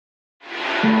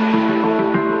Is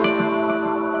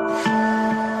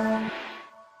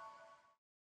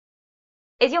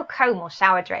your comb or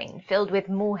shower drain filled with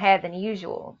more hair than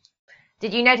usual?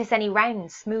 Did you notice any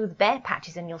round, smooth, bare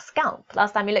patches in your scalp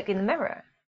last time you looked in the mirror?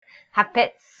 Have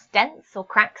pits, dents, or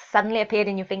cracks suddenly appeared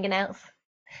in your fingernails?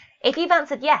 If you've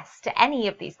answered yes to any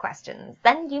of these questions,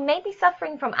 then you may be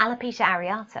suffering from alopecia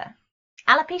areata.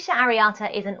 Alopecia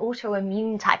areata is an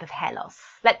autoimmune type of hair loss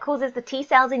that causes the T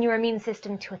cells in your immune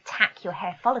system to attack your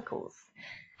hair follicles,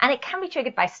 and it can be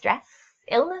triggered by stress,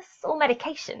 illness, or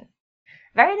medication.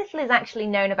 Very little is actually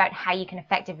known about how you can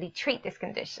effectively treat this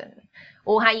condition,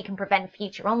 or how you can prevent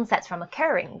future onsets from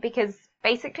occurring, because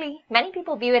basically, many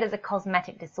people view it as a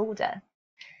cosmetic disorder.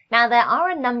 Now, there are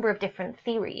a number of different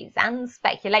theories and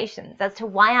speculations as to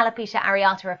why alopecia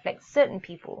areata afflicts certain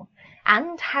people,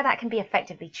 and how that can be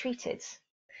effectively treated.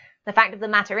 The fact of the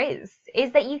matter is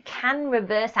that you can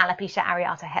reverse alopecia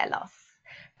areata hair loss,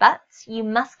 but you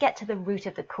must get to the root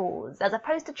of the cause, as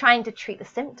opposed to trying to treat the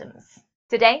symptoms.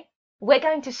 Today, we're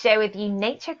going to share with you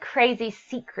nature-crazy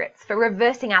secrets for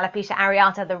reversing alopecia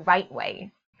areata the right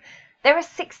way. There are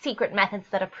 6 secret methods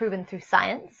that are proven through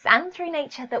science and through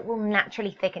nature that will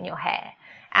naturally thicken your hair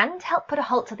and help put a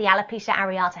halt to the alopecia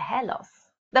areata hair loss.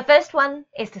 The first one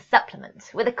is to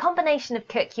supplement with a combination of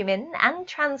curcumin and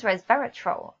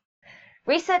transresveratrol.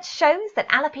 Research shows that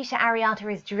alopecia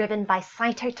areata is driven by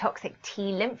cytotoxic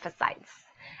T lymphocytes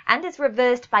and is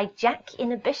reversed by JAK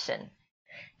inhibition.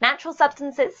 Natural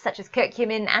substances such as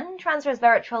curcumin and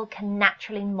transresveratrol can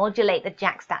naturally modulate the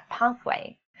JAK-STAT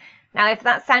pathway. Now, if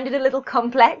that sounded a little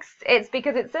complex, it's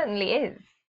because it certainly is.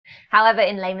 However,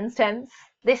 in layman's terms,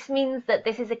 this means that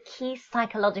this is a key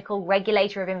psychological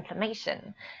regulator of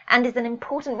inflammation and is an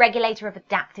important regulator of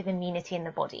adaptive immunity in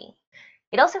the body.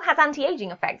 It also has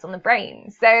anti-aging effects on the brain,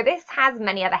 so this has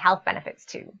many other health benefits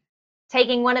too.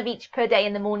 Taking one of each per day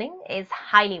in the morning is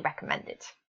highly recommended.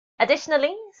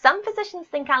 Additionally, some physicians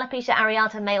think alopecia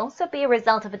areata may also be a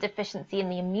result of a deficiency in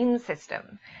the immune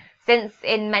system, since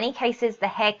in many cases the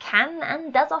hair can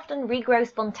and does often regrow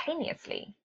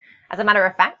spontaneously. As a matter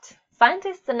of fact,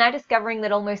 scientists are now discovering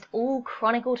that almost all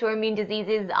chronic autoimmune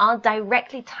diseases are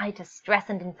directly tied to stress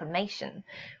and inflammation,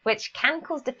 which can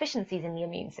cause deficiencies in the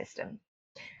immune system.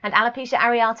 And alopecia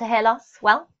areata hair loss,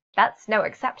 well, that's no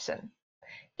exception.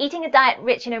 Eating a diet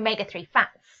rich in omega-3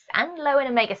 fats and low in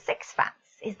omega-6 fats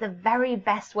is the very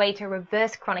best way to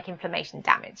reverse chronic inflammation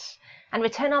damage and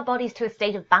return our bodies to a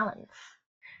state of balance.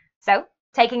 So,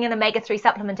 taking an omega-3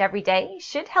 supplement every day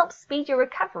should help speed your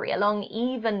recovery along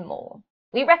even more.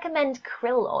 We recommend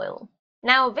krill oil.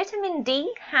 Now, vitamin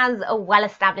D has a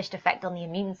well-established effect on the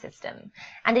immune system,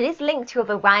 and it is linked to a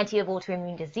variety of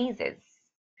autoimmune diseases.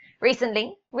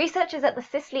 Recently, researchers at the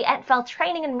Sicily Etfel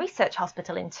Training and Research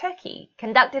Hospital in Turkey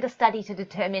conducted a study to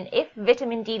determine if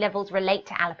vitamin D levels relate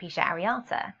to alopecia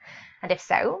areata, and if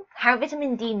so, how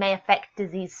vitamin D may affect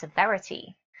disease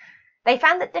severity. They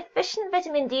found that deficient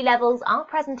vitamin D levels are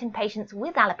present in patients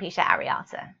with alopecia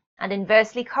areata and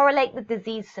inversely correlate with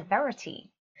disease severity.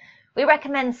 We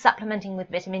recommend supplementing with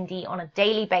vitamin D on a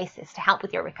daily basis to help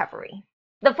with your recovery.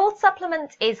 The fourth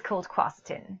supplement is called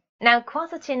quercetin. Now,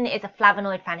 quercetin is a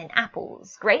flavonoid found in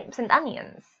apples, grapes, and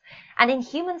onions, and in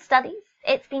human studies,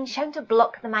 it's been shown to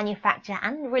block the manufacture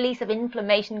and release of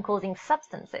inflammation-causing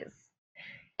substances.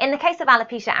 In the case of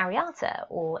alopecia areata,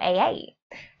 or AA,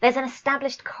 there's an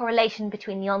established correlation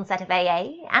between the onset of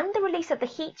AA and the release of the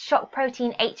heat shock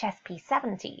protein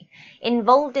HSP70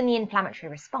 involved in the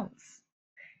inflammatory response.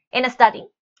 In a study,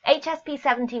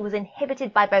 HSP70 was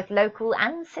inhibited by both local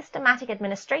and systematic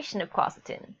administration of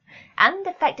quercetin, and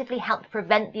effectively helped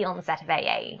prevent the onset of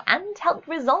AA and helped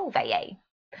resolve AA.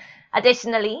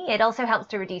 Additionally, it also helps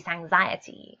to reduce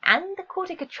anxiety and the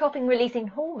corticotropin-releasing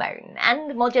hormone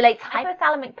and modulates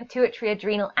hypothalamic pituitary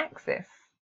adrenal axis.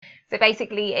 So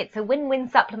basically, it's a win-win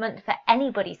supplement for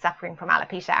anybody suffering from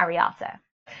alopecia areata.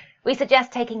 We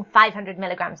suggest taking 500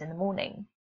 milligrams in the morning.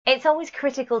 It's always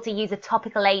critical to use a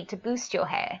topical aid to boost your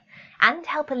hair and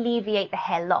help alleviate the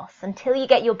hair loss until you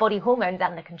get your body hormones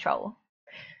under control.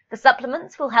 The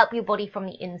supplements will help your body from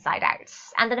the inside out,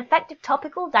 and an effective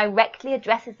topical directly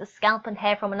addresses the scalp and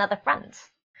hair from another front.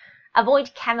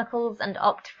 Avoid chemicals and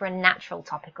opt for a natural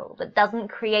topical that doesn't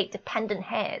create dependent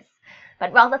hairs,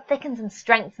 but rather thickens and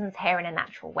strengthens hair in a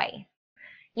natural way.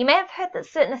 You may have heard that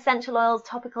certain essential oils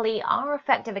topically are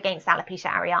effective against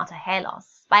alopecia areata hair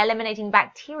loss by eliminating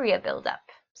bacteria buildup,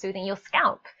 soothing your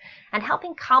scalp, and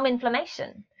helping calm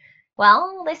inflammation.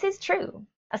 Well, this is true.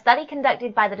 A study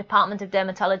conducted by the Department of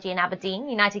Dermatology in Aberdeen,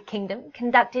 United Kingdom,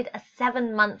 conducted a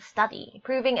 7-month study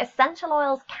proving essential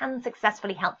oils can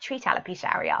successfully help treat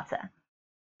alopecia areata.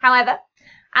 However,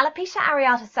 Alopecia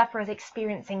areata sufferers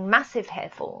experiencing massive hair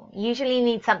fall usually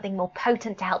need something more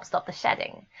potent to help stop the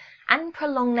shedding and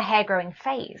prolong the hair growing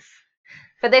phase.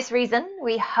 For this reason,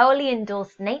 we wholly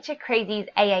endorse Nature Crazy's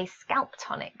AA Scalp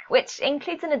Tonic, which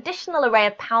includes an additional array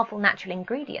of powerful natural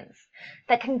ingredients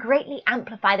that can greatly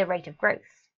amplify the rate of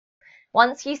growth.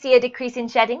 Once you see a decrease in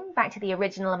shedding back to the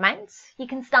original amount, you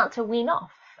can start to wean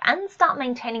off and start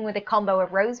maintaining with a combo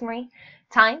of rosemary,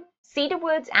 thyme,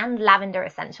 cedarwood, and lavender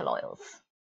essential oils.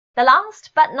 The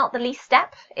last but not the least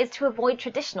step is to avoid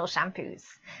traditional shampoos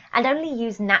and only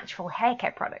use natural hair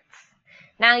care products.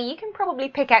 Now, you can probably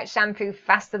pick out shampoo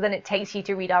faster than it takes you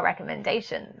to read our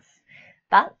recommendations,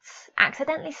 but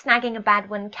accidentally snagging a bad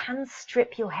one can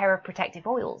strip your hair of protective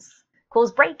oils,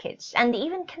 cause breakage, and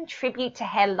even contribute to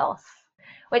hair loss,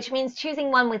 which means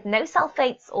choosing one with no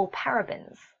sulfates or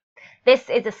parabens. This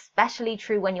is especially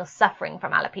true when you're suffering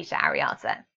from alopecia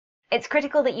areata. It's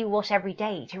critical that you wash every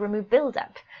day to remove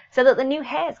buildup so that the new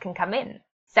hairs can come in.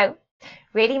 So,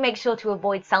 really make sure to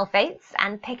avoid sulfates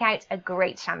and pick out a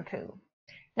great shampoo.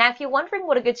 Now, if you're wondering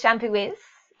what a good shampoo is,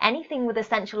 anything with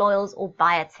essential oils or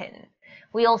biotin.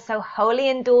 We also wholly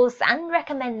endorse and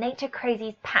recommend Nature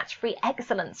Crazy's Patch-Free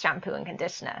Excellence shampoo and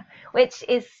conditioner, which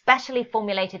is specially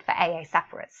formulated for AA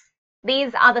sufferers.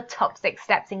 These are the top 6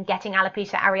 steps in getting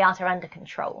alopecia areata under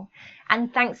control.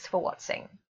 And thanks for watching.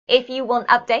 If you want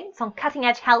updates on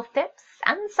cutting-edge health tips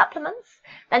and supplements,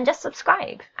 then just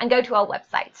subscribe and go to our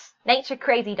website,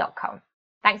 naturecrazy.com.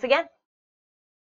 Thanks again.